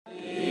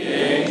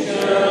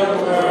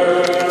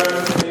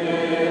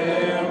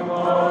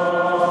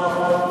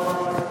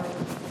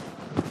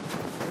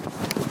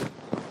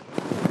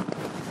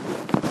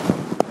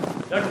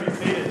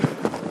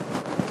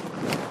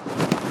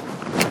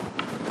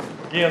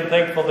again.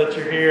 Thankful that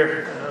you're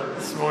here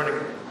this morning.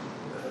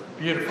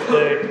 Beautiful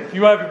day. If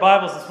you have your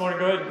Bibles this morning,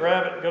 go ahead and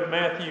grab it and go to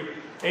Matthew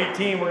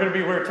 18. We're going to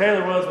be where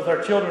Taylor was with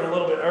our children a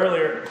little bit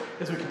earlier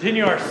as we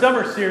continue our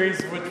summer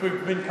series, which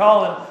we've been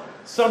calling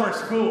Summer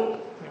School.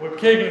 We're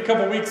taking a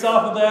couple weeks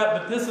off of that,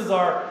 but this is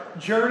our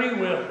journey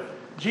with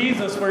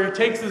Jesus where he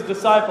takes his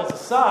disciples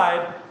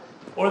aside,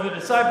 or the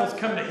disciples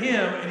come to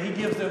him and he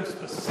gives them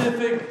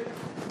specific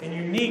and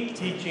unique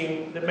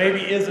teaching that maybe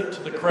isn't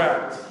to the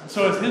crowds. And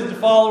so as his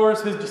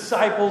followers, his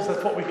disciples,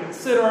 that's what we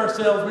consider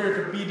ourselves. We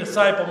are to be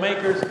disciple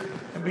makers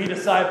and be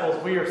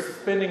disciples. We are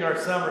spending our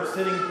summer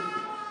sitting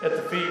at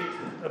the feet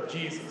of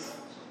Jesus.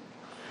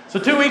 So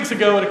 2 weeks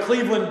ago at a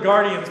Cleveland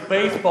Guardians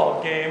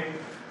baseball game,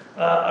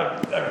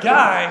 a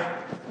guy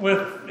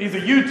he's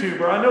a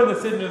YouTuber. I know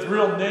this isn't his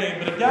real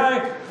name, but a guy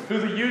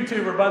who's a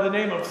YouTuber by the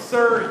name of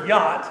Sir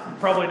Yacht, you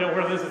probably know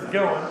where this is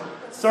going,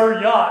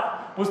 Sir Yacht,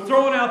 was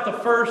throwing out the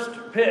first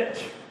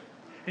pitch.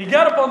 And he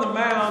got up on the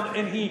mound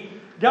and he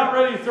got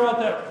ready to throw out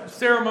that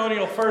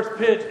ceremonial first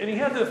pitch, and he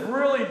had this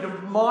really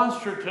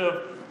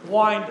demonstrative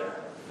wind-up.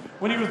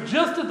 When he was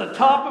just at the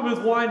top of his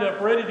wind-up,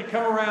 ready to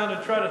come around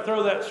and try to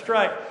throw that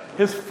strike,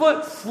 his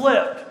foot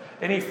slipped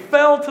and he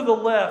fell to the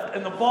left,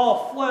 and the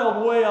ball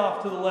flailed way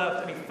off to the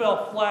left, and he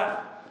fell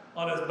flat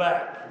on his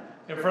back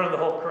in front of the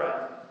whole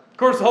crowd. Of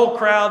course, the whole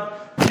crowd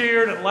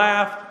cheered and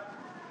laughed,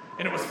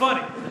 and it was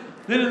funny.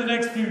 Then in the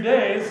next few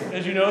days,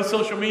 as you know,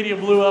 social media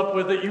blew up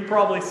with it. You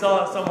probably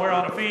saw it somewhere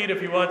on a feed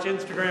if you watch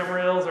Instagram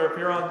Reels or if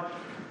you're on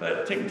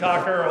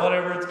TikToker or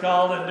whatever it's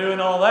called and doing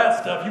all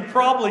that stuff. You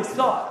probably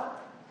saw it.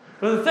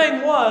 But the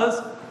thing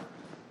was,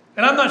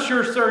 and I'm not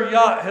sure Sir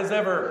Yacht has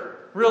ever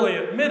really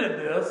admitted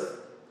this,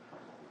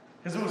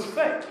 is it was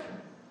fake.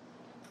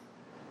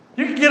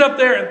 You could get up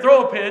there and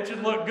throw a pitch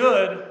and look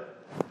good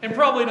and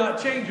probably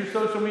not change your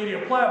social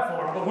media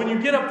platform. But when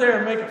you get up there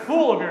and make a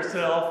fool of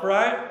yourself,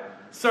 right?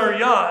 Sir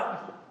Yacht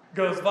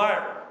goes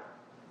viral.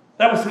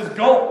 That was his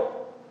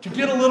goal, to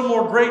get a little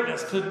more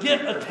greatness, to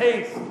get a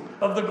taste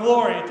of the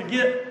glory, to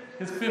get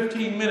his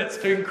 15 minutes,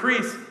 to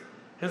increase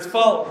his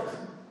followers.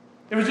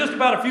 It was just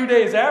about a few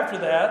days after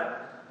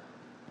that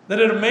at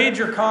a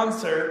major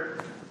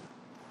concert,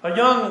 a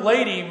young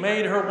lady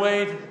made her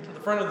way to the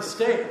front of the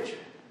stage.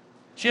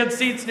 She had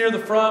seats near the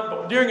front,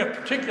 but during a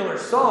particular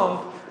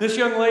song, this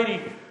young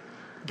lady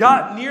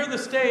got near the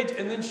stage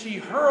and then she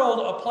hurled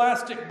a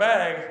plastic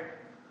bag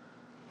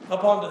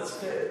up onto the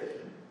stage.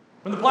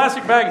 When the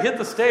plastic bag hit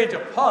the stage, a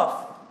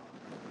puff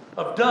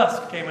of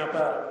dust came up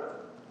out of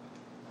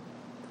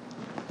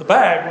it. The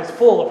bag was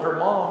full of her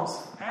mom's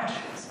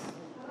ashes.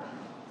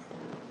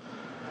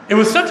 It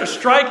was such a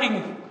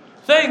striking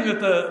thing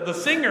that the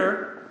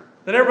singer,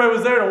 that everybody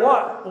was there to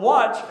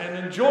watch and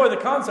enjoy the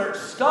concert,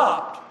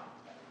 stopped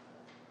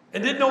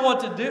and didn't know what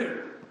to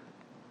do.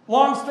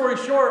 Long story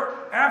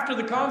short, after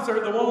the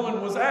concert, the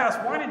woman was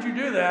asked, "Why did you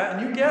do that?"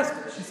 And you guessed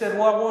it. She said,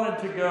 "Well, I wanted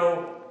to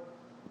go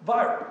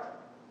viral.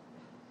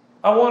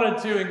 I wanted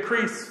to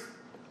increase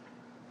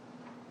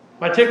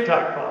my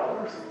TikTok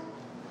followers."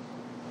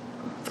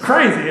 It's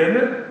crazy, isn't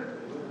it?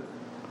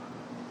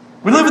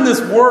 We live in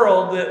this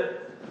world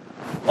that,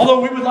 although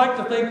we would like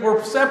to think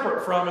we're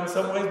separate from in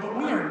some ways, but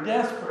we are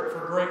desperate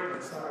for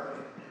greatness, aren't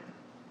we?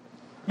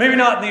 Maybe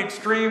not in the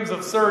extremes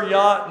of Sir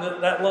Yacht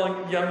and that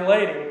young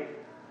lady,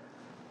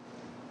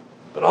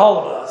 but all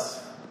of us.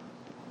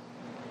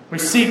 We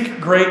seek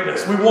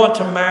greatness. We want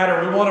to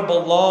matter. We want to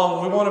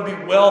belong. We want to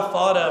be well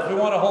thought of. We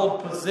want to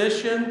hold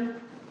position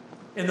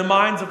in the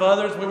minds of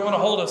others. We want to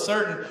hold a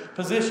certain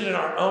position in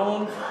our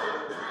own.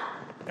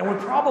 And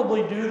we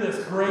probably do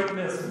this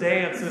greatness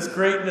dance, this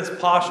greatness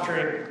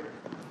posturing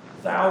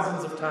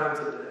thousands of times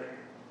a day.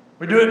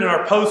 We do it in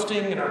our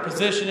posting, in our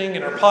positioning,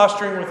 in our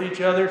posturing with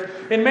each other.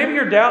 And maybe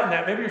you're doubting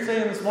that. Maybe you're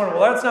saying this morning,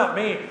 "Well, that's not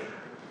me."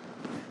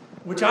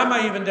 Which I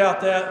might even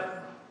doubt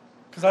that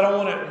because I don't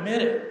want to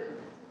admit it.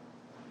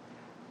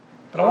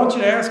 But I want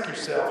you to ask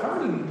yourself, how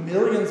many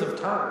millions of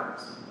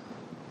times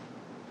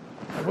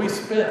have we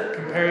spent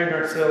comparing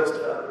ourselves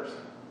to others?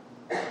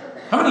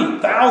 How many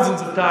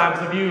thousands of times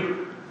have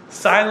you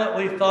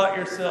silently thought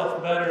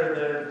yourself better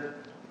than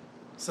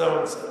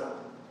so-and-so?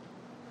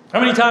 How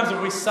many times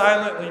have we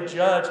silently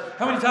judged?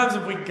 How many times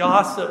have we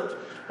gossiped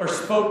or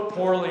spoke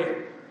poorly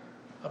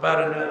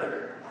about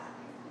another?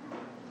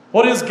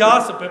 What is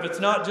gossip if it's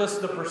not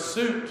just the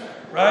pursuit,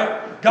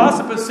 right?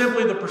 Gossip is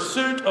simply the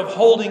pursuit of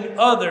holding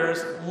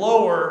others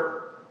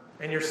lower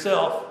and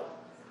yourself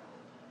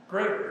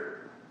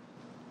greater.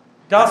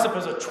 Gossip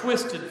is a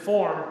twisted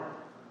form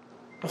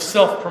of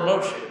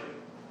self-promotion.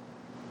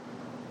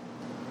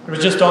 It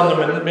was just on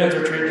the men's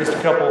retreat just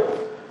a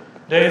couple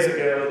days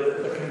ago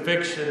that the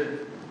conviction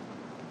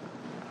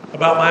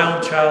about my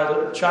own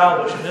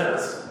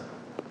childishness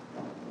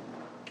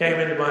came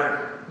into my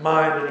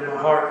mind and in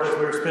my heart as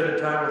we were spending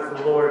time with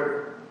the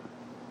Lord.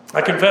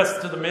 I confess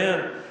to the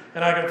men,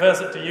 and I confess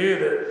it to you,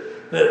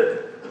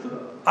 that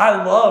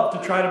I love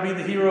to try to be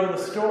the hero of the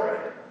story.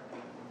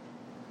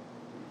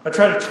 I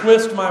try to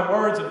twist my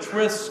words and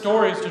twist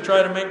stories to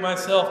try to make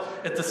myself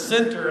at the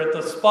center, at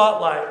the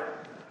spotlight.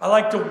 I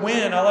like to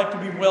win. I like to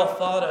be well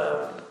thought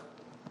of.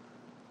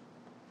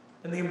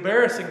 And the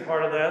embarrassing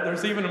part of that,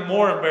 there's even a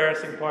more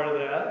embarrassing part of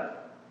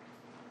that,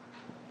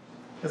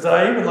 is that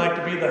I even like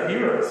to be the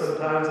hero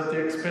sometimes at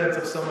the expense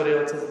of somebody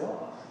else's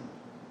loss.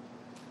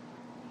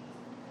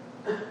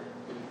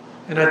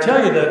 And I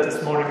tell you that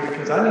this morning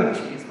because I need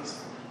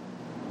Jesus.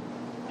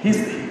 He's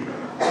the hero.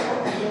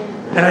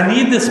 And I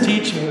need this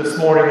teaching this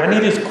morning. I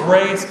need His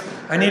grace.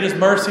 I need His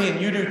mercy,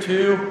 and you do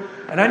too.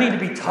 And I need to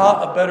be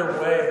taught a better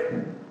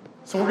way.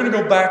 So we're going to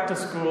go back to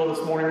school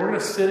this morning. We're going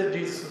to sit at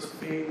Jesus'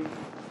 feet.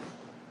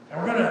 And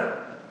we're going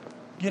to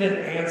get an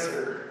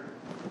answer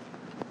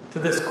to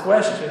this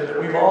question that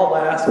we've all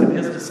asked and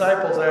His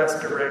disciples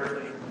asked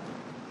directly.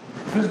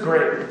 Who's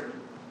great?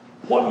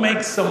 What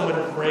makes someone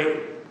great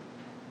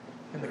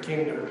in the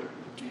kingdom of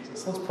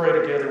Jesus? Let's pray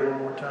together one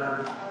more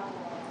time.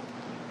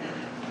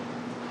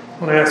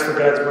 I want to ask for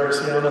God's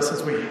mercy on us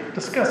as we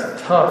discuss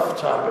a tough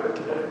topic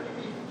today.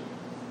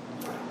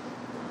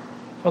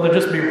 Father,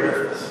 just be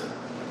with us.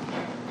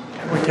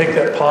 We take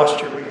that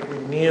posture. We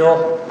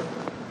kneel.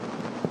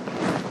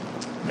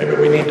 Maybe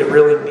we need to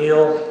really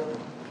kneel.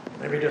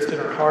 Maybe just in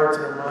our hearts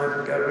and our minds.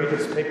 And God, we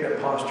just take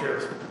that posture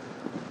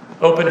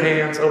of open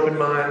hands, open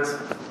minds.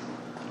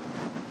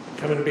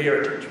 Come and be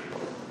our teacher.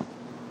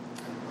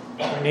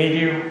 We need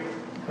you.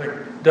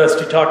 Like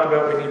Dusty talked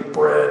about, we need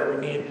bread,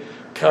 we need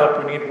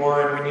cup, we need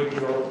wine, we need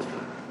you all the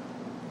time.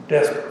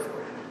 Desperate for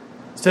you.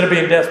 Instead of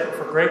being desperate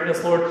for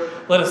greatness, Lord,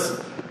 let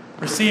us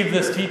receive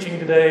this teaching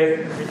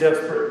today and be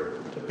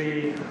desperate to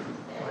be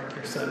like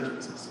your Son,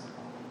 Jesus.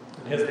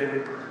 In His name we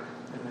pray.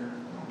 Amen.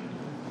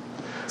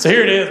 So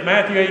here it is,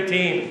 Matthew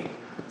 18.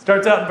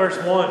 Starts out in verse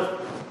 1.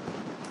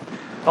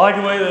 I like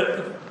the way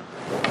that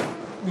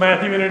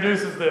Matthew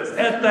introduces this.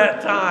 At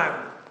that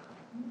time,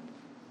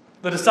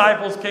 the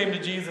disciples came to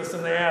Jesus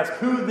and they asked,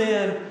 who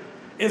then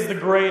is the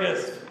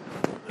greatest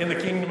in the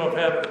kingdom of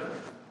heaven?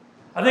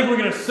 I think we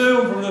can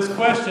assume from this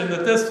question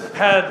that this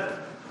had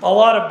a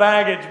lot of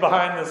baggage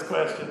behind this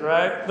question,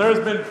 right? There's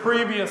been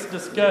previous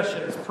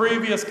discussions,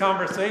 previous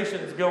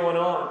conversations going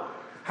on.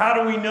 How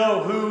do we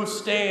know who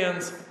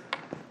stands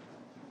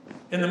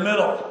in the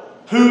middle?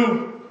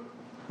 Who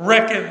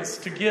reckons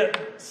to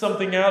get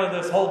something out of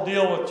this whole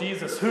deal with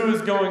Jesus? Who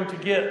is going to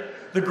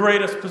get the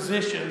greatest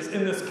positions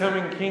in this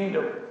coming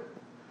kingdom?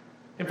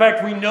 In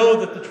fact, we know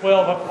that the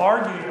 12 have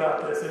argued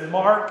about this. In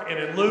Mark and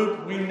in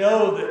Luke, we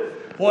know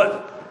that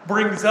what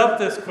brings up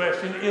this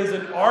question is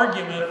an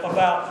argument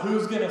about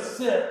who's going to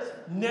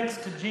sit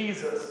next to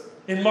Jesus.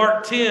 In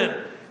Mark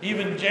 10,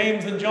 even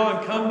James and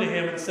John come to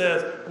him and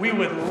says, we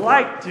would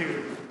like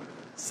to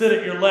sit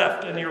at your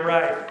left and your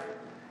right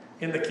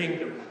in the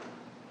kingdom.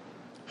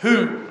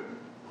 Who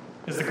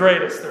is the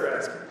greatest, they're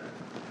asking.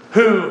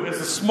 Who is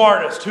the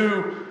smartest?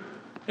 Who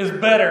is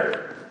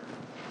better?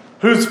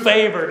 Who's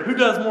favored? Who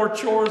does more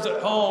chores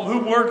at home?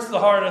 Who works the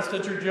hardest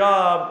at your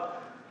job?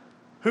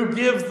 Who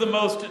gives the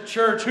most at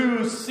church?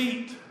 Whose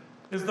seat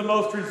is the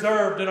most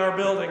reserved in our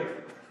building?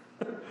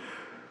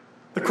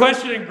 The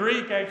question in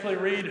Greek actually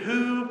reads,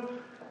 who?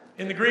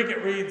 In the Greek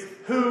it reads,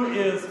 who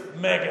is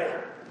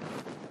mega?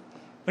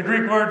 The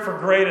Greek word for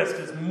greatest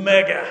is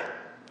mega.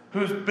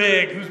 Who's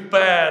big? Who's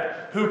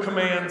bad? Who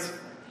commands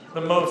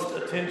the most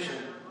attention?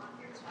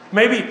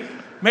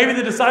 Maybe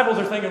the disciples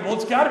are thinking, well,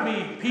 it's got to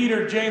be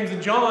Peter, James,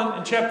 and John.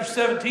 In chapter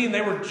 17,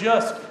 they were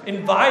just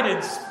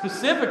invited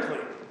specifically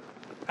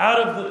out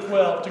of the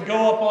 12 to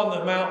go up on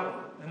the mountain.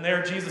 And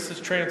there Jesus is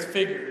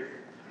transfigured.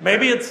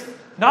 Maybe it's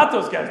not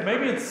those guys.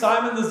 Maybe it's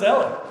Simon the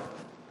Zealot.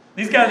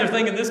 These guys are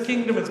thinking this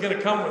kingdom is going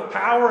to come with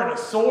power and a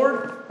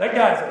sword. That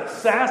guy's an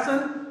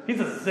assassin. He's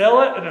a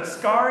zealot, an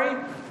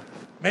Ascari.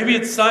 Maybe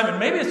it's Simon.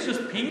 Maybe it's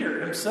just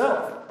Peter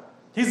himself.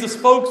 He's the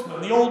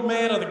spokesman, the old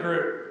man of the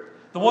group.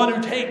 The one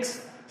who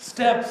takes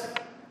steps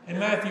in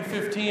Matthew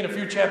 15, a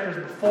few chapters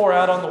before,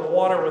 out on the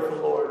water with the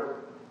Lord.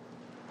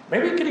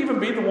 Maybe it could even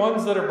be the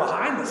ones that are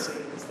behind the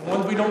scenes, the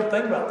ones we don't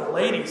think about, the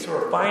ladies who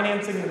are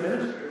financing the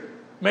ministry,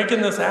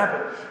 making this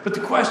happen. But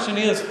the question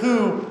is,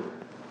 who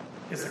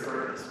is the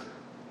greatest?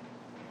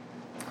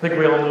 I think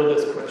we all know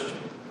this question.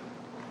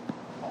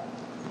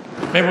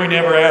 Maybe we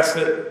never asked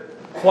it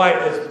quite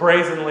as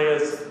brazenly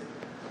as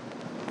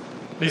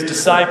these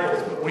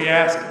disciples, but we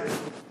ask it.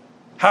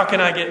 How can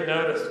I get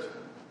noticed?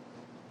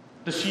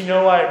 Does she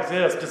know I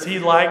exist? Does he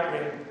like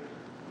me?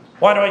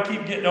 Why do I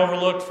keep getting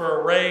overlooked for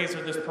a raise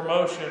or this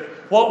promotion?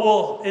 What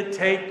will it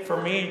take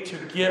for me to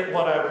get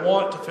what I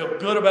want, to feel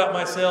good about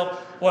myself,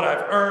 what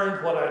I've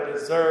earned, what I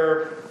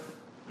deserve?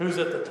 Who's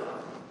at the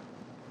top?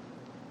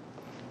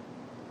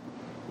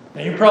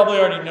 Now, you probably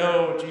already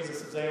know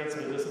Jesus'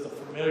 answer. This is a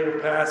familiar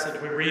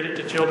passage. We read it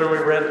to children. We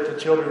read it to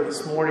children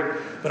this morning.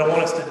 But I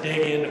want us to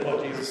dig into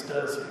what Jesus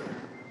does here.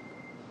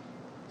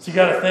 So you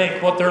got to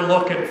think, what they're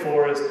looking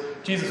for is,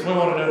 Jesus, we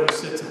want to know who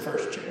sits in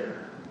first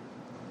chair.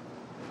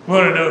 We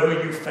want to know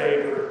who you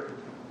favor.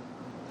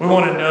 We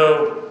want to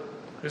know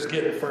who's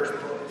getting first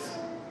place.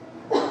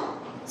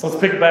 So let's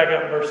pick it back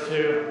up in verse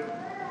 2.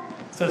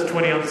 It says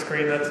 20 on the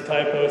screen. That's a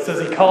typo. It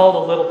says he called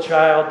a little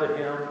child to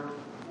him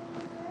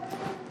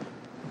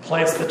and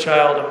placed the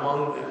child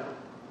among them.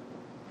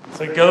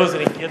 So he goes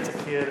and he gets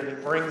a kid and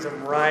he brings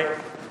him right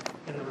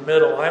in the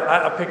middle.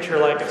 I picture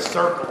like a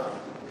circle.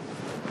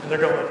 And they're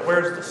going,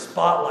 where's the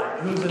spotlight?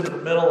 Who's in the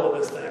middle of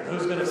this thing?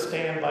 Who's going to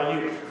stand by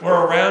you?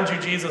 We're around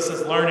you, Jesus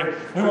is learning.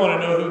 We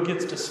want to know who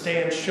gets to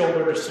stand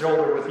shoulder to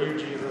shoulder with you,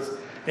 Jesus.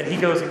 And he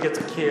goes and gets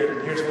a kid,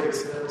 and here's what he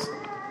says.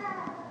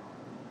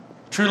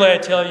 Truly I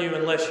tell you,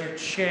 unless you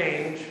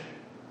change,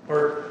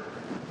 or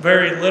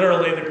very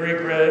literally the Greek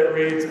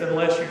reads,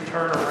 unless you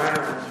turn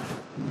around.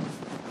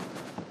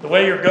 The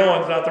way you're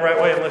going is not the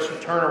right way unless you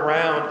turn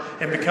around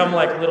and become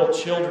like little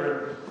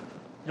children.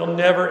 You'll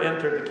never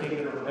enter the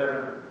kingdom of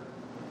heaven.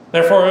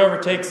 Therefore, whoever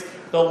takes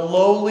the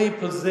lowly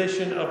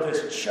position of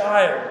this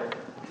child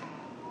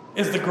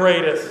is the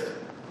greatest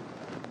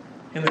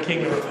in the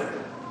kingdom of heaven.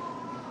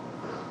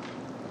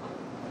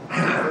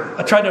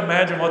 I tried to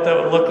imagine what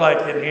that would look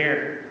like in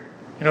here.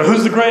 You know,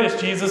 who's the greatest,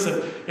 Jesus?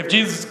 And if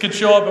Jesus could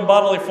show up in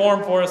bodily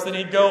form for us, then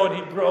he'd go and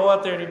he'd go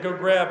out there and he'd go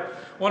grab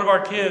one of our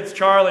kids,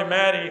 Charlie,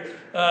 Maddie,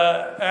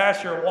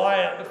 Asher,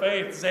 Wyatt,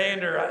 Faith,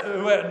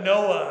 Xander,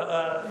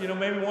 Noah,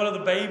 maybe one of the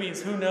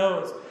babies, who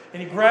knows?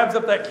 And he grabs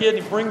up that kid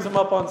and he brings him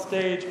up on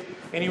stage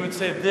and he would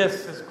say,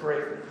 this is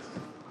greatness.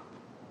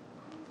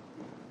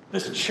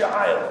 This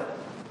child.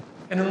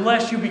 And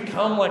unless you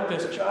become like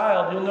this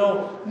child, you'll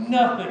know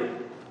nothing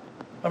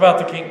about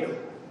the kingdom.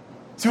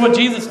 See, what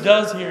Jesus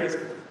does here is,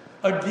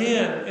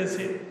 again,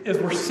 is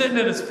we're sitting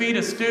at his feet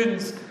as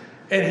students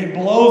and he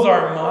blows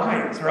our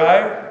minds,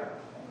 right?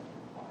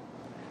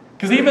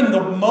 Because even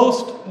the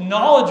most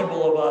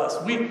knowledgeable of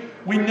us,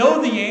 we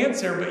know the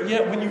answer, but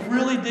yet when you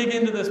really dig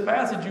into this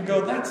passage, you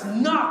go, that's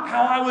not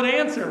how I would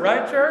answer,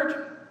 right, church?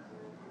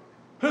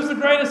 Who's the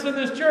greatest in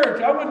this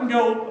church? I wouldn't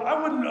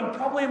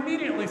probably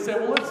immediately say,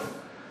 well, it's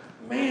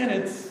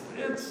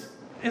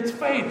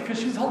Faith, because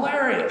she's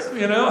hilarious,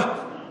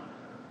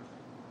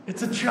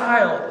 It's a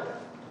child.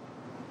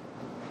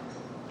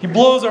 He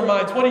blows our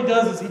minds. What he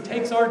does is he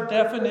takes our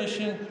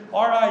definition,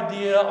 our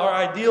idea, our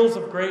ideals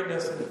of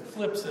greatness, and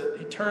flips it.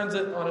 He turns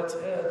it on its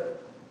head.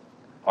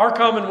 Our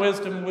common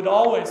wisdom would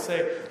always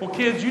say, well,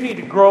 kids, you need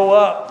to grow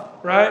up,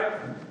 right?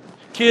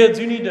 Kids,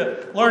 you need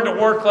to learn to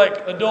work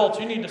like adults.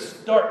 You need to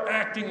start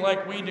acting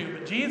like we do.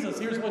 But Jesus,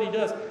 here's what he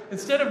does.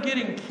 Instead of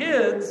getting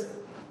kids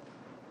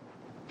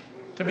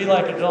to be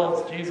like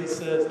adults, Jesus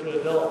says to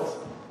adults,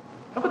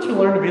 how about you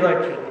learn to be like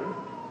children?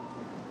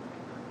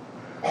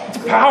 It's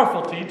a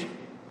powerful teaching.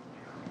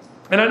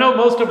 And I know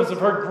most of us have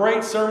heard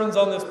great sermons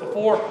on this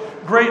before.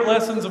 Great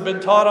lessons have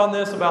been taught on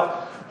this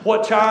about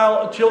what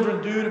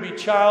children do to be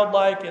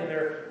childlike in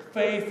their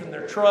faith and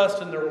their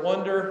trust and their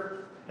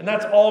wonder. And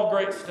that's all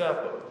great stuff.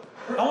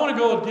 But I want to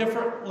go a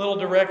different little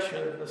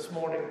direction this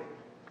morning.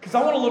 Because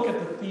I want to look at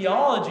the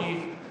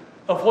theology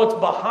of what's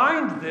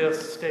behind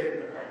this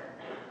statement.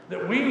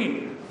 That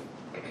we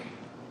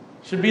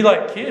should be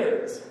like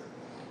kids.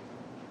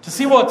 To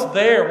see what's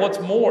there, what's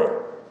more.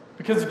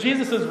 Because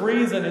Jesus'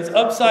 reason, his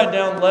upside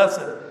down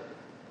lesson,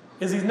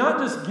 is he's not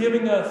just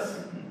giving us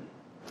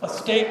a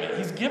statement.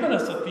 He's given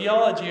us a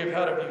theology of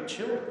how to view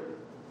children.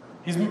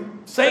 He's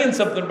saying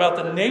something about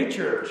the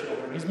nature of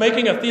children. He's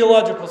making a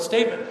theological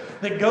statement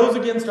that goes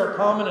against our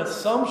common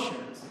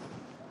assumptions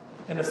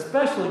and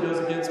especially goes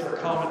against our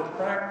common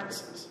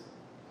practices.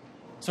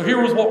 So here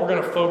was what we're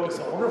going to focus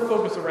on. We're going to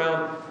focus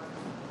around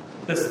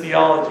this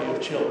theology of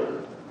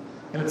children.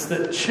 And it's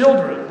that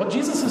children, what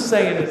Jesus is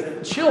saying is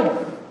that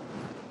children,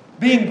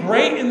 being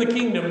great in the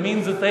kingdom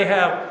means that they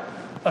have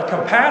a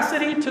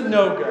capacity to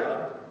know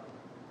God.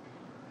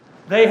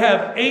 They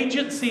have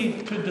agency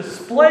to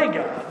display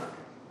God.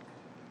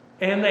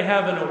 And they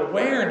have an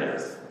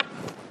awareness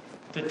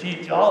to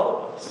teach all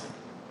of us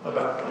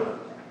about God.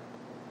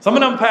 So I'm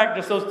going to unpack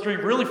just those three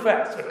really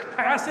fast. So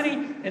capacity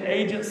and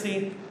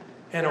agency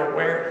and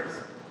awareness.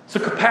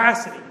 So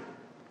capacity.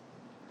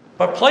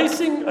 By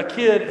placing a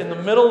kid in the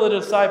middle of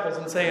the disciples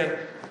and saying,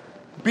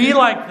 be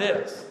like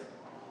this.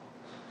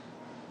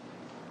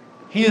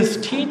 He is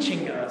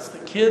teaching us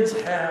that kids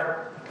have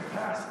a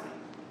capacity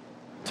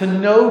to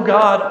know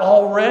God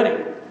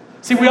already.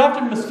 See, we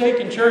often mistake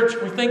in church,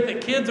 we think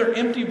that kids are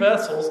empty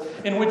vessels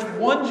in which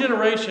one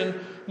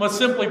generation must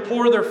simply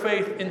pour their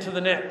faith into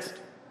the next.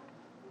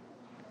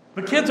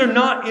 But kids are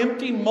not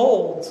empty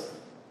molds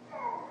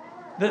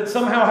that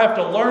somehow have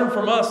to learn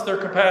from us their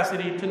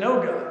capacity to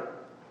know God.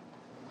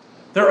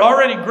 They're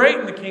already great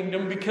in the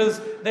kingdom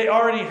because they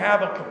already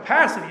have a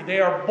capacity.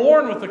 They are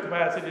born with the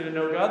capacity to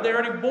know God. They're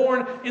already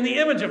born in the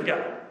image of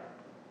God.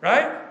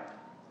 Right?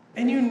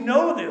 And you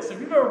know this. If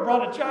you've ever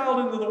brought a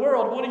child into the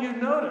world, what do you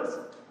notice?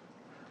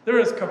 There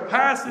is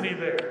capacity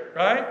there.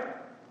 Right?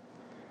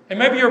 And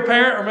maybe you're a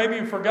parent or maybe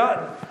you've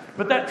forgotten.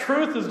 But that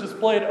truth is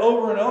displayed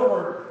over and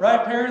over.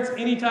 Right, parents?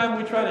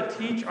 Anytime we try to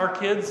teach our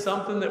kids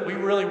something that we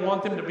really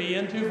want them to be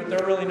into, but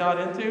they're really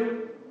not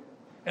into.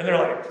 And they're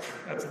like,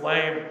 that's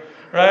lame.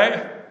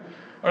 Right?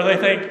 Or they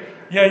think,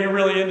 yeah, you're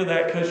really into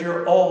that because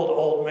you're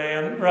old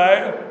man,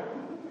 right?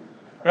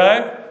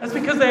 Right? That's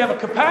because they have a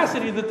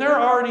capacity that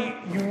they're already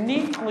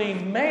uniquely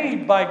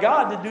made by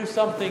God to do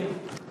something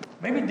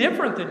maybe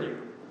different than you.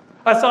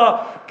 I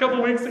saw a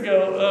couple weeks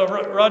ago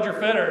Roger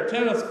Federer,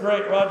 tennis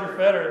great Roger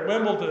Federer at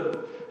Wimbledon.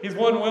 He's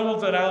won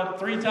Wimbledon out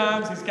 3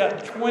 times. He's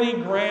got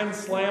 20 Grand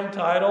Slam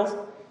titles.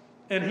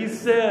 And he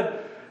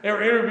said, they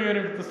were interviewing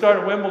him at the start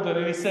of Wimbledon,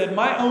 and he said,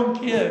 my own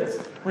kids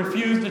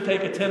refuse to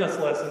take a tennis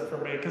lesson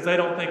from me because they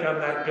don't think I'm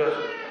that good.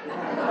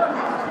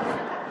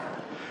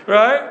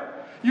 Right?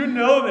 You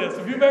know this.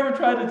 If you've ever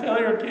tried to tell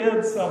your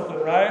kids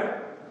something,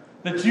 right,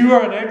 that you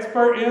are an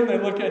expert in, they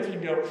look at you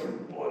and go,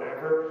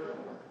 whatever.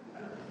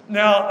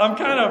 Now, I'm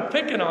kind of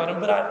picking on them,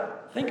 but I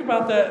think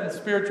about that in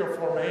spiritual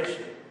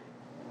formation.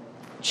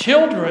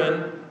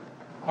 Children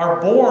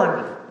are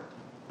born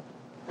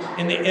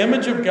in the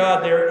image of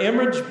God. They're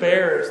image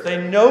bearers.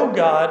 They know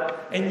God.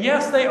 And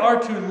yes, they are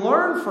to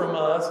learn from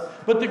us.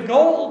 But the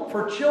goal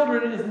for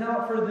children is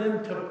not for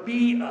them to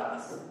be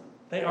us.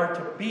 They are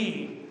to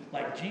be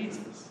like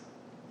Jesus.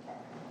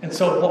 And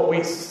so what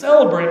we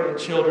celebrate in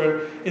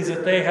children is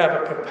that they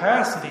have a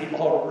capacity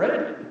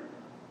already.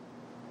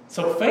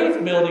 So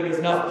faith building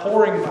is not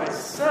pouring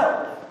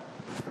myself.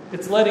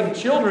 It's letting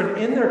children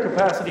in their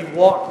capacity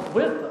walk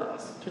with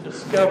us to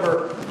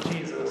discover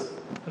Jesus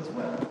as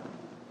well.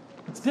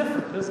 It's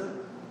different, isn't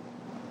it?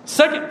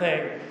 Second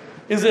thing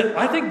is that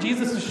I think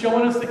Jesus is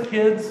showing us that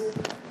kids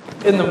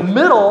in the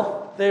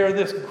middle, they are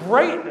this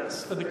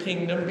greatness of the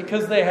kingdom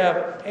because they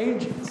have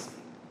agency.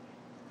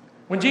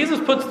 When Jesus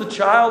puts the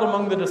child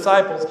among the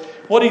disciples,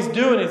 what he's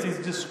doing is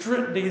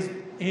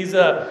he's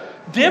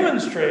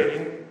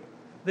demonstrating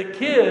that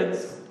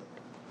kids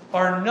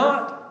are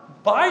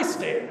not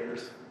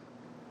bystanders,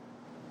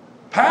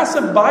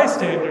 passive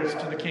bystanders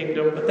to the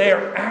kingdom, but they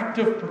are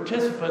active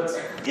participants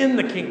in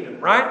the kingdom,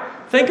 right?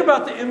 Think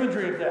about the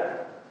imagery of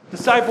that.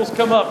 Disciples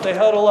come up, they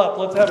huddle up.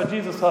 Let's have a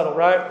Jesus huddle,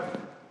 right?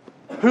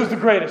 Who's the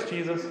greatest,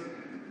 Jesus?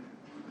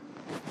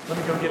 Let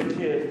me go get a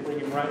kid and bring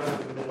him right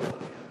into the middle.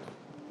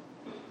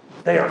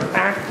 They are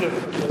active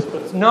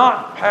participants,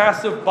 not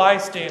passive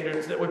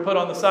bystanders that we put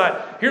on the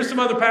side. Here's some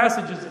other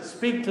passages that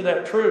speak to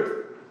that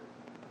truth.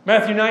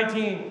 Matthew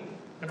 19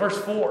 and verse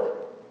 4.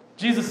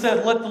 Jesus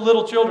said, let the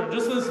little children,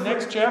 just in this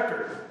next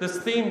chapter, this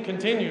theme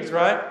continues,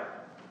 right?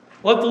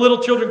 Let the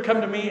little children come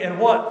to me and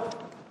what?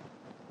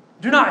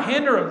 Do not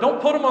hinder them.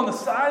 Don't put them on the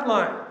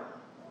sideline.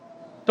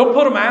 Don't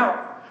put them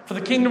out. For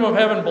the kingdom of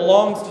heaven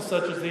belongs to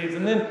such as these.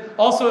 And then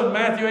also in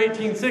Matthew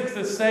 18:6,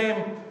 this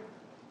same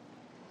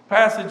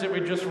passage that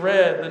we just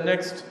read, the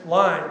next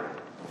line.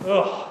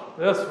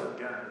 This one,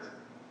 guys.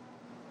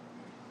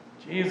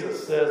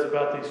 Jesus says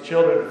about these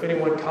children, if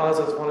anyone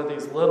causes one of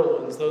these little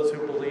ones, those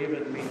who believe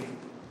in me,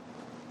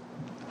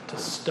 to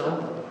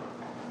stumble,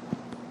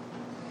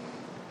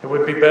 it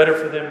would be better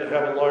for them to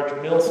have a large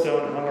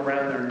millstone hung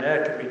around their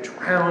neck and be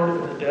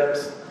drowned in the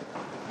depths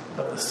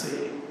of the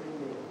sea.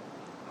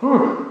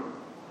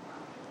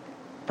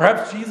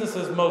 Perhaps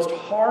Jesus' most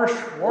harsh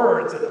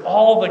words in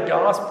all the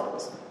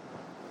Gospels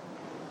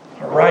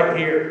are right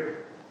here.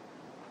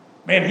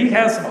 Man, he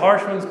has some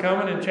harsh ones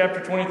coming in chapter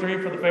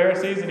 23 for the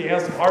Pharisees, and he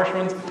has some harsh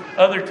ones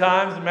other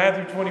times in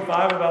Matthew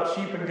 25 about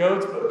sheep and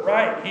goats. But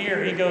right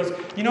here, he goes,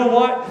 you know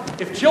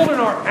what? If children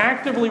are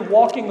actively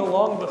walking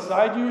along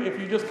beside you, if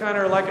you just kind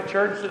of are like a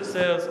church that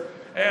says,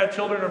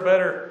 children are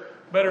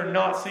better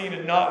not seen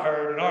and not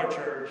heard in our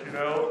church, you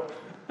know.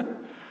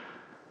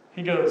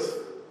 He goes,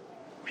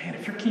 man,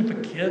 if you're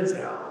keeping kids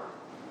out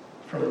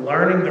from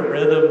learning the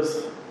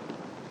rhythms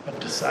of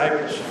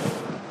discipleship,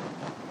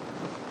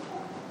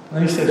 and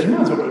then he says, you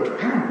might as well go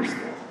drown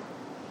yourself.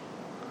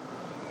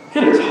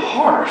 It is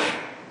harsh.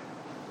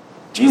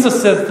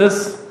 Jesus says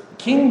this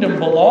kingdom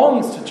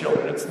belongs to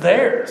children. It's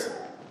theirs.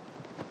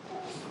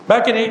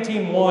 Back in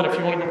 18:1, if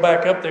you want to go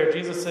back up there,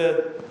 Jesus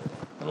said,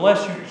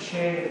 unless you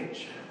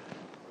change,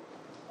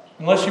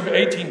 unless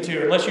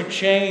you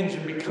change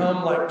and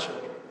become like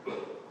children.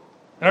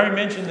 And I already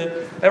mentioned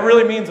that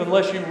really means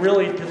unless you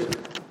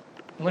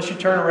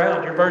turn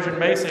around. Your version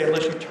may say,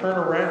 unless you turn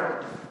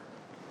around.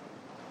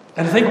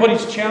 And I think what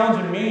he's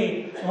challenging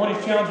me and what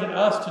he's challenging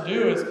us to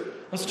do is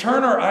let's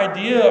turn our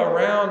idea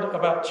around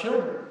about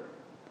children.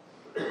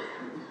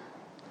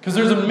 Because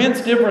there's an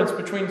immense difference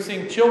between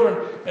seeing children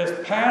as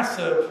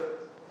passive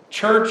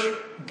church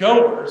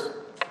goers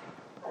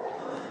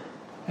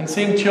and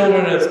seeing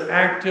children as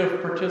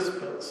active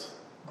participants,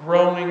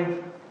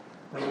 growing,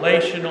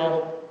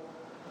 relational,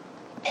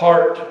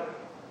 part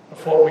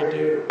of what we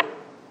do.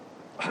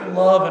 I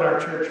love in our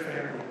church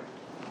family.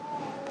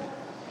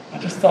 I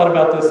just thought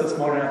about this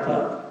morning. I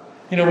thought,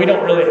 we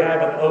don't really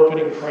have an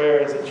opening prayer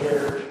as a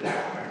church.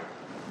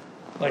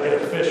 Like an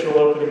official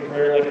opening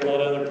prayer like a lot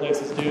of other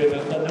places do.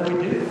 And no,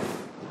 we do.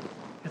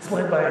 It's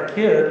led by a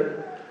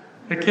kid.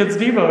 The Kids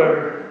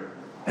Devo.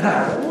 And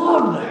I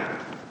love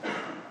that.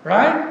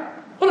 Right?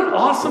 What an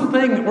awesome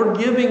thing that we're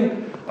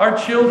giving our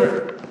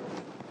children,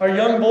 our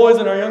young boys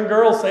and our young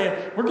girls,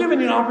 saying, we're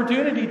giving you an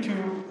opportunity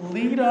to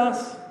lead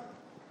us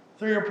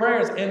through your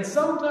prayers. And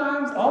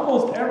sometimes,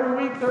 almost every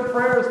week, their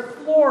prayers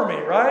floor me,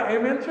 right?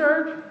 Amen,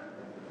 church?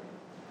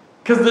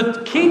 Because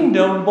the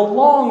kingdom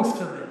belongs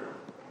to them.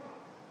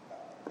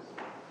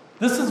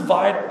 This is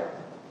vital.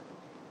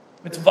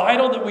 It's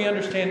vital that we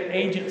understand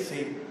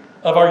agency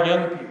of our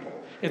young people.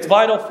 It's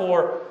vital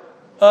for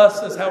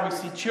us as how we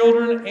see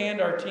children and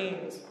our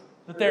teens,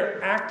 that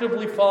they're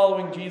actively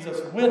following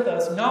Jesus with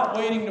us, not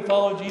waiting to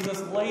follow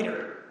Jesus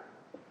later.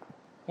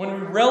 When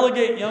we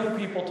relegate young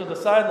people to the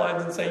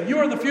sidelines and say, you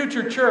are the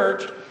future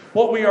church,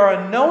 what we are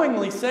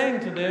unknowingly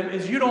saying to them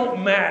is you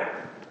don't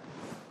matter.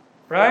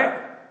 Right?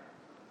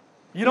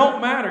 You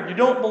don't matter. You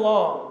don't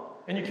belong.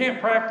 And you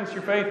can't practice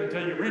your faith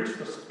until you reach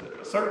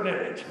a certain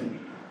age.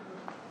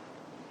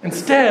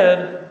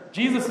 Instead,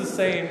 Jesus is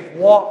saying,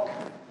 walk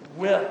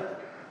with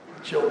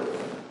children.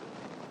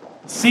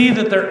 See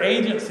that their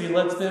agency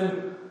lets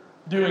them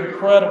do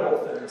incredible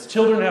things.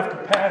 Children have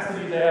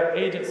capacity, they have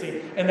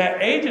agency. And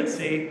that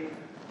agency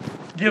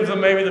gives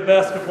them maybe the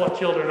best of what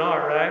children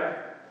are, right?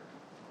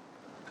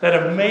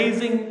 That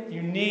amazing,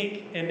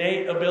 unique,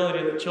 innate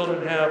ability that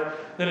children have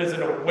that is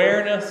an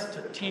awareness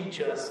to teach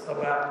us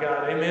about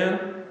God.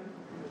 Amen?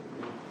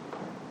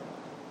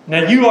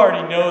 Now, you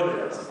already know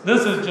this.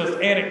 This is just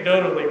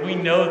anecdotally. We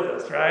know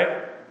this,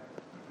 right?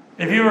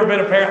 If you've ever been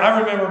a parent, I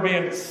remember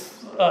being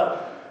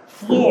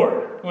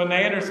floored when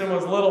Anderson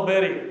was little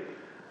bitty.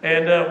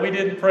 And we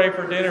didn't pray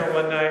for dinner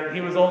one night.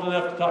 He was old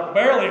enough to talk,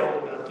 barely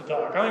old enough to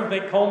talk. I don't even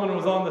think Coleman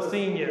was on the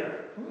scene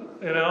yet,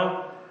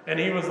 And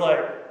he was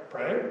like,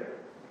 pray.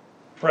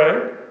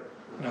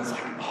 And I was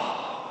like,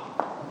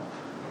 oh.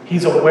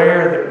 He's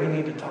aware that we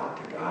need to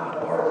talk to God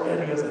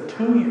already as a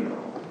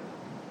 2-year-old.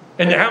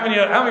 And how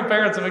many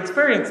parents have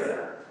experienced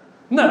that?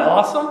 Isn't that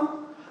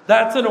awesome?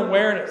 That's an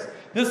awareness.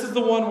 This is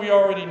the one we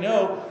already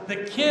know. The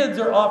kids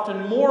are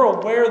often more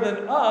aware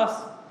than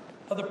us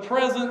of the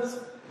presence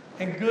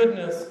and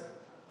goodness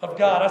of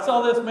God. I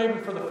saw this maybe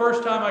for the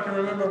first time I can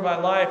remember in my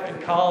life in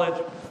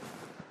college.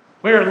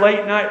 We were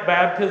late night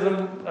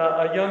baptism.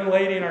 A young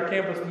lady in our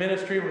campus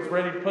ministry was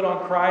ready to put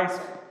on Christ.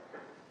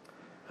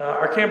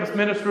 Our campus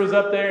minister was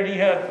up there,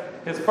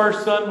 and his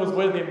first son was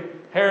with him,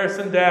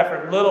 Harrison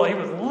Dafford. He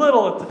was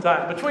little at the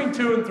time, between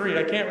 2 and 3,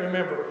 I can't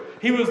remember.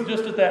 He was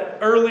just at that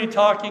early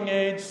talking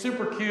age,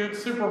 super cute,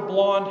 super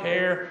blonde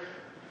hair.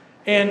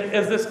 And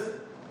as this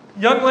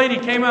young lady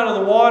came out of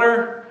the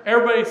water,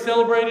 everybody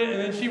celebrated,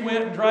 and then she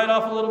went and dried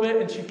off a little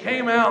bit, and she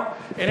came out,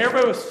 and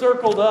everybody was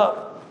circled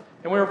up.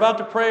 And we were about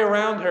to pray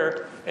around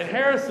her. And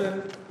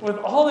Harrison, with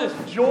all this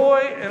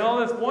joy and all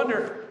this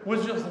wonder,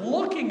 was just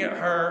looking at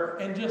her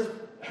and just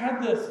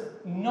had this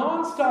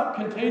nonstop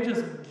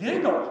contagious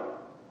giggle.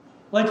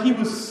 Like he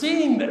was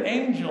seeing the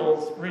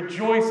angels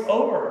rejoice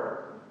over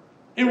her.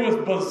 It was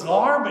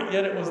bizarre, but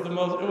yet it was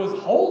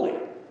holy.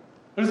 It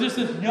was just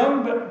this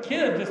young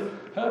kid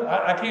I'm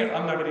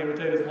not going to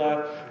imitate his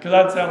laugh because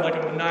I'd sound like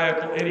a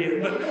maniacal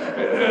idiot.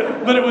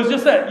 But it was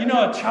just that,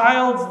 a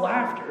child's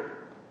laughter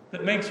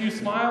that makes you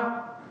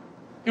smile.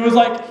 It was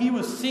like he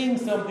was seeing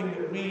something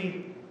that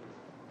we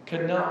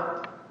could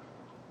not.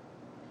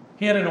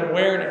 He had an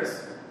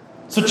awareness.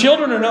 So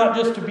children are not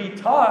just to be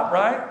taught,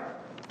 right?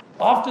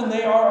 Often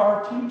they are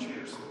our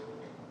teachers.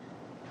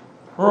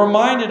 We're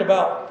reminded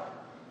about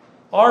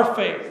our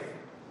faith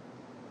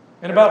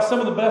and about some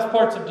of the best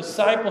parts of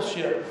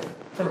discipleship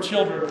from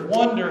children.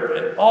 Wonder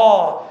and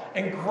awe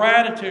and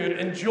gratitude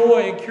and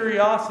joy and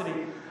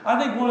curiosity. I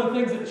think one of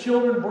the things that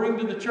children bring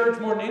to the church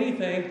more than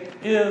anything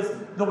is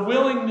the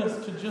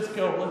willingness to just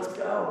go, let's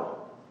go.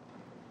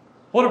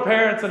 What do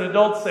parents and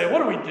adults say? What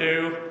do we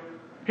do?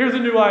 Here's a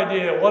new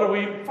idea.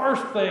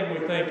 First thing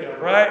we think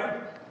of, right?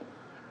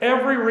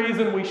 Every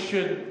reason we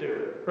shouldn't do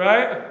it,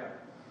 right?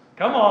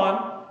 Come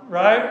on,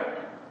 right?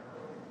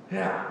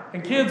 Yeah.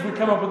 And kids would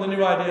come up with a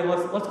new idea.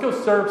 Let's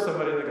go serve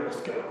somebody. They go,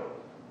 let's go.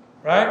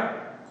 Right?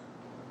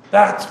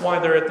 That's why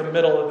they're at the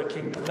middle of the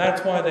kingdom.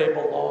 That's why they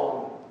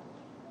belong.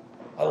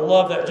 I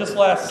love that. Just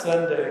last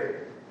Sunday,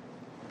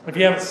 if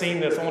you haven't seen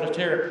this, I want to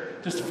share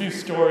just a few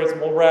stories and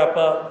we'll wrap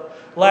up.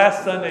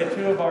 Last Sunday,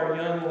 2 of our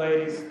young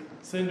ladies,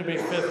 soon to be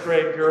 5th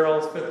grade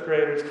girls, 5th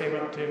graders, came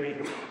up to me.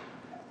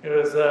 It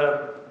was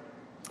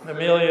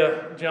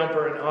Amelia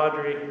Jumper and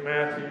Audrey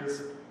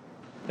Matthews.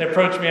 They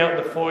approached me out in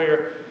the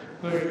foyer,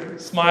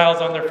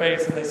 smiles on their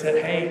face, and they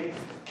said, hey,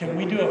 can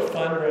we do a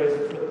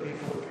fundraiser for the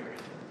people of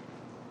Perryton?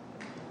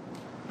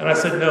 And I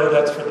said, no,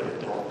 that's for the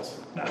adults.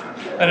 No,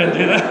 I didn't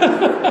do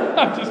that.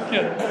 I'm just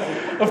kidding.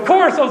 Of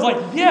course, I was like,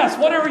 yes,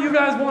 whatever you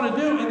guys want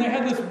to do. And they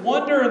had this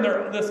wonder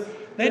and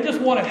they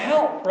just want to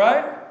help,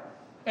 right?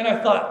 And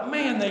I thought,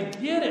 man, they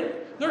get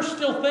it. They're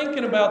still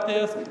thinking about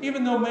this,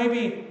 even though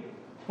maybe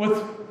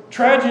with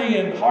tragedy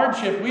and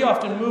hardship, we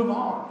often move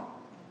on.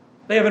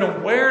 They have an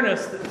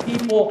awareness that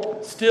people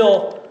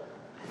still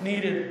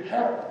needed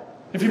help.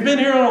 If you've been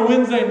here on a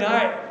Wednesday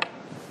night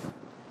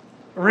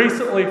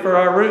recently for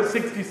our Route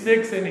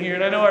 66 in here,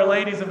 and I know our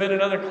ladies have been in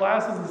other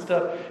classes and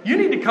stuff, you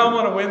need to come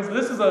on a Wednesday.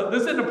 This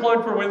isn't a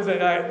plug for Wednesday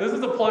night. This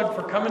is a plug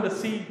for coming to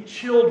see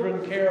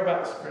children care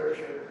about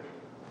Scripture.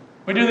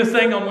 We do this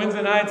thing on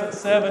Wednesday nights at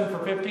 7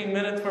 for 15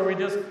 minutes where we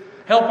just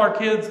help our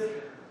kids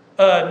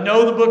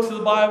know the books of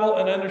the Bible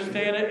and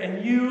understand it. And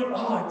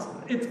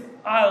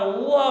I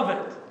love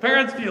it.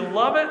 Parents, do you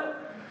love it?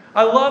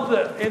 I love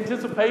the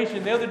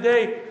anticipation. The other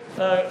day,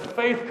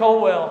 Faith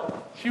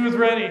Colwell, she was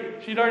ready.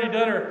 She'd already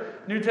done her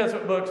New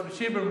Testament books, but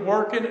she had been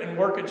working and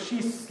working.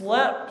 She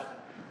slept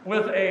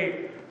with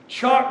a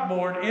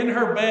chalkboard in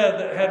her bed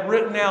that had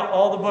written out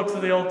all the books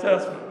of the Old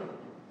Testament.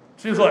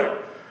 She was like,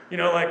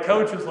 like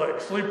Coach is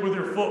like, sleep with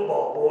your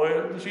football,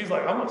 boy. And she's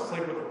like, I'm going to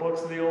sleep with the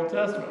books of the Old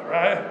Testament,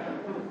 right?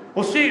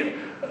 Well,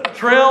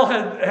 Trail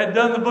had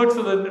done the books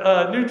of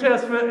the New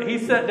Testament. He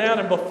sat down,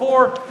 and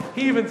before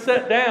he even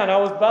sat down, I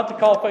was about to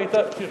call Faith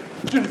up to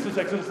Genesis,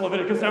 Exodus,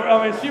 Leviticus.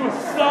 I mean, she was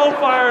so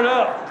fired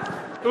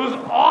up. It was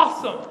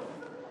awesome.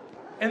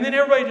 And then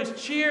everybody just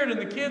cheered,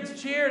 and the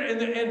kids cheered,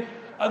 and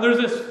there's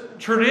this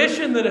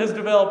tradition that has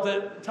developed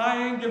that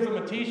Ty-Ann gives them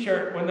a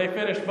T-shirt when they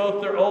finish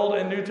both their Old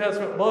and New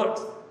Testament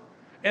books.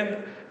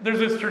 And there's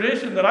this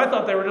tradition that I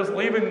thought they were just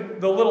leaving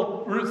the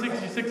little Route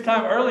 66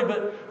 time early,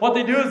 but what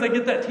they do is they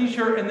get that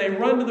T-shirt and they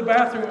run to the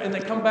bathroom and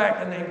they come back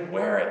and they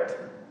wear it.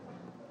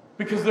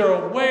 Because they're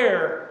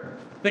aware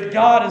that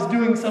God is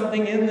doing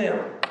something in them.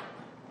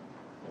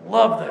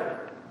 Love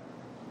that.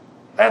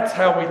 That's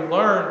how we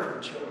learn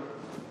from children.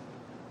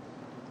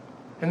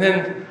 And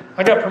then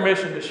I got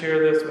permission to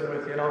share this one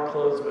with you, and I'll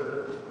close with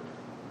it.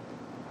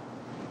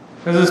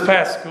 This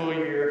past school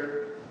year,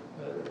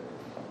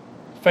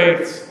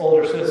 Faith's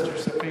older sister,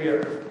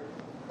 Sophia,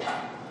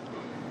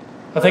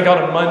 I think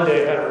on a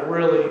Monday had a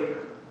really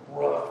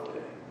rough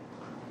day.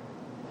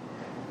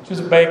 She's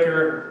a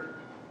baker.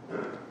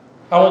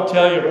 I won't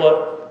tell you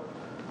what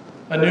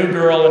a new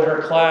girl in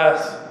her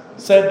class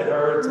said to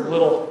her. It's a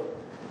little,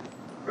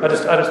 I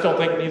just don't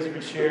think it needs to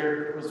be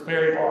shared. It was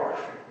very harsh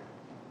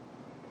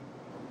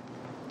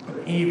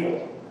and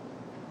evil.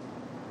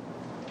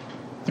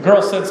 The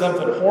girl said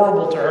something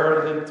horrible to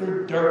her and then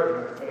threw dirt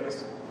in her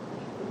face.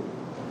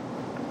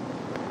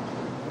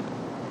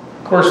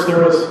 Of course,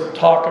 there was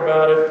talk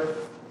about it.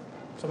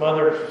 Some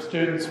other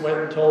students went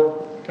and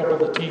told a couple of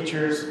the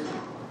teachers,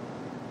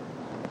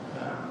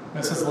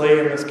 Mrs. Lee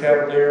and Miss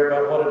Cavalier,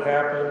 about what had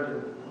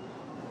happened.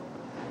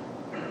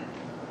 And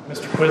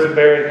Mr.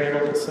 Quisenberry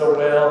handled it so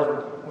well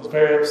and was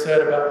very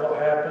upset about what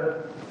happened.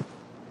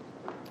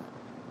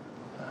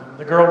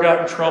 The girl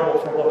got in trouble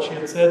for what she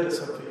had said to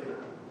Sophia.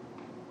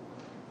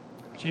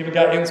 She even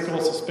got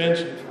in-school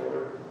suspension for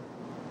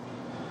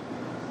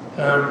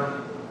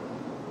it.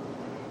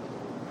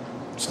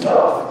 It's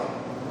tough.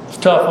 It's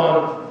tough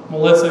on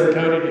Melissa and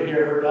Cody to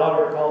hear her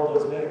daughter called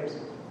those names.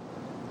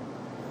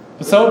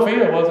 But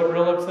Sophia wasn't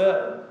real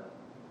upset.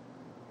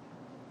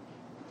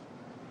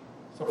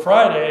 So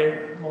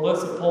Friday,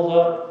 Melissa pulled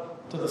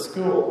up to the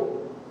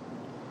school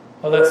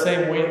of that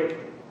same week.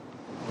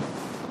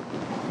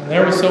 And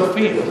there was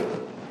Sophia,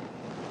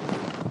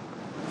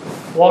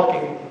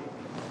 walking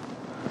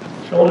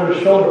shoulder to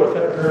shoulder with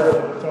that girl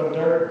who had thrown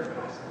dirt in her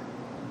face.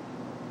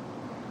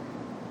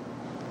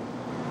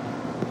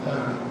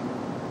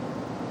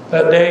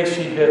 That day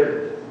she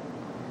had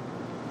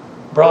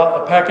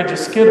brought a package of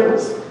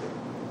Skittles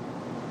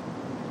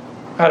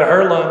out of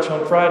her lunch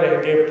on Friday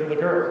and gave it to the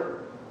girl.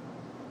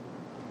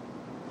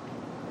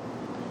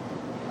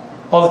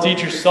 All the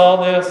teachers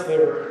saw this. They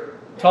were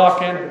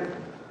talking,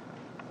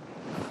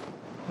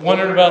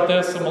 wondering about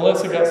this. So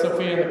Melissa got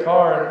Sophia in the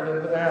car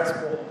and asked,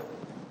 well,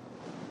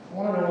 I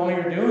want to know why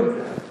you're doing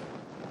that.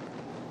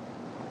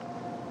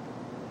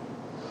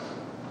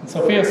 And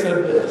Sophia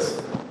said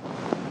this.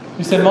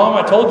 She said, Mom,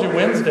 I told you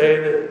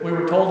Wednesday that we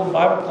were told in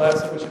Bible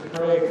class that we should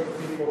pray for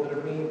people that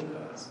are mean to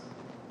us.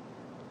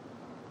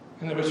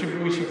 And that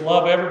we should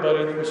love everybody,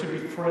 and that we should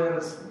be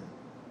friends,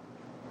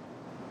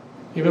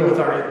 even with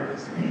our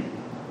enemies.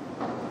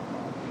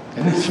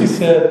 And then she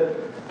said,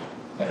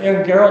 that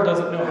young girl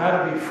doesn't know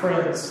how to be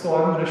friends, so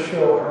I'm going to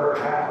show her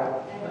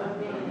how.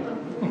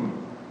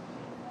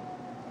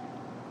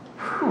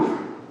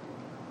 Whew.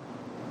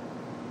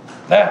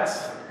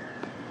 That's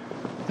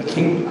the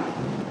kingdom.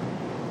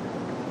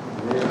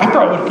 I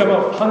probably would have come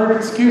up with 100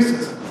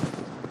 excuses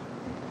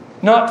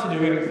not to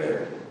do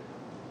anything.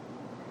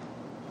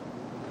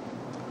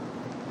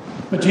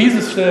 But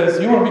Jesus says,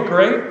 you want to be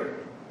great?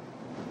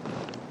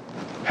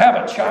 Have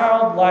a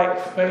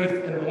childlike faith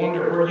and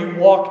wonder where you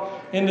walk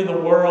into the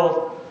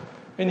world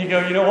and you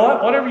go, you know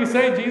what? Whatever you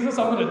say, Jesus,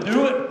 I'm going to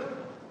do it.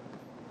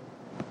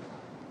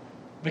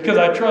 Because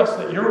I trust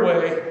that your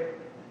way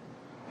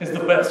is the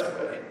best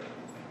way.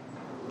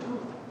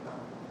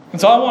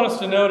 And so I want us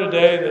to know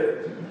today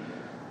that,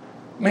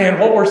 man,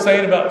 what we're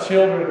saying about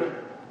children,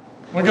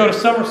 when we go to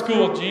summer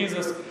school with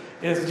Jesus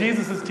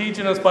is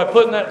teaching us by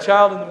putting that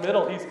child in the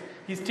middle.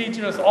 He's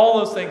teaching us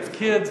all those things.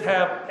 Kids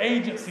have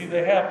agency,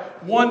 they have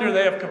wonder,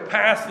 they have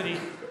capacity,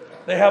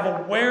 they have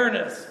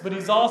awareness. But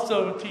he's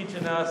also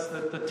teaching us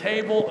that the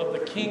table of the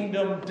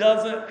kingdom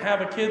doesn't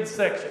have a kids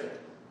section.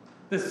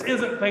 This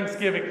isn't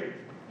Thanksgiving.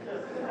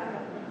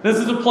 This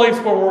is a place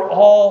where we're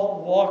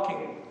all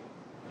walking.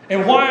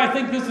 And why I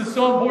think this is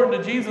so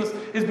important to Jesus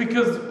is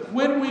because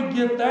when we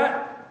get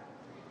that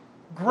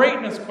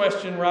greatness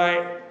question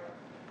right,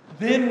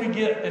 then we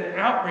get an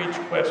outreach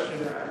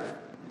question right.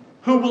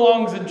 Who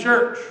belongs in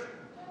church?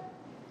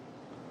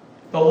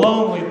 The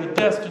lonely, the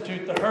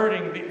destitute, the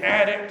hurting, the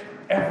addict,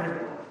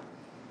 everyone.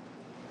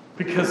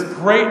 Because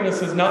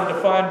greatness is not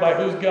defined by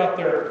who's got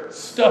their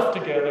stuff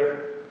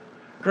together.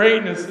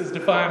 Greatness is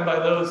defined by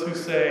those who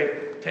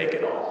say, take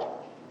it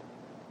all.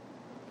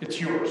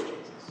 It's yours,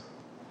 Jesus.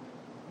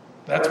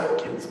 That's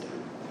what kids do.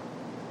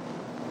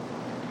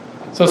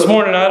 So this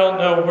morning, I don't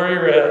know where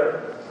you're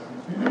at.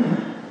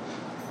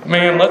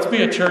 Man, let's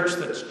be a church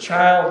that's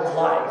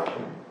childlike,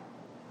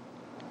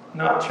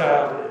 not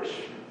childish.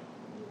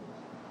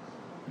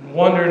 And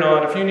wondering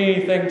on, if you need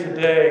anything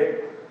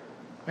today,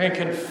 man,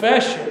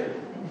 confession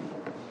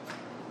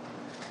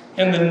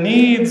and the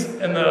needs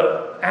and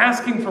the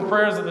asking for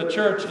prayers of the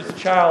church is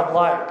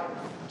childlike.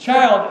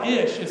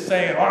 Childish is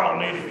saying, I don't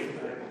need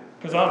anything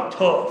because I'm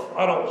tough.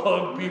 I don't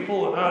hug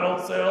people and I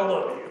don't say I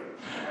love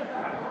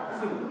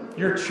you.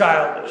 You're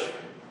childish.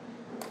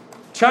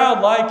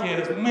 Childlike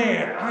is,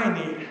 man, I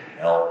need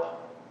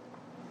help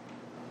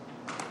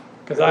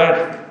because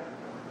I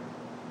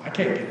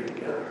can't get it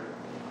together.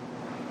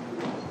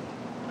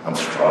 I'm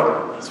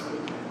struggling this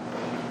week.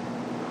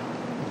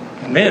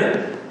 And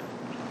then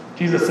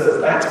Jesus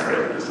says, that's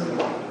greatness.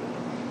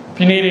 If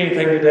you need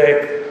anything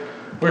today,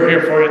 we're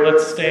here for you.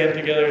 Let's stand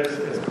together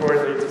as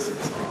Corey leads us in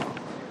song.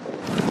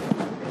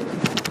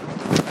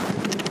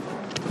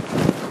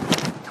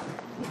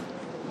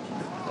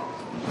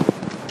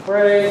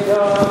 Praise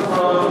God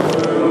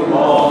from whom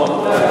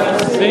all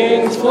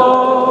blessings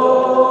flow.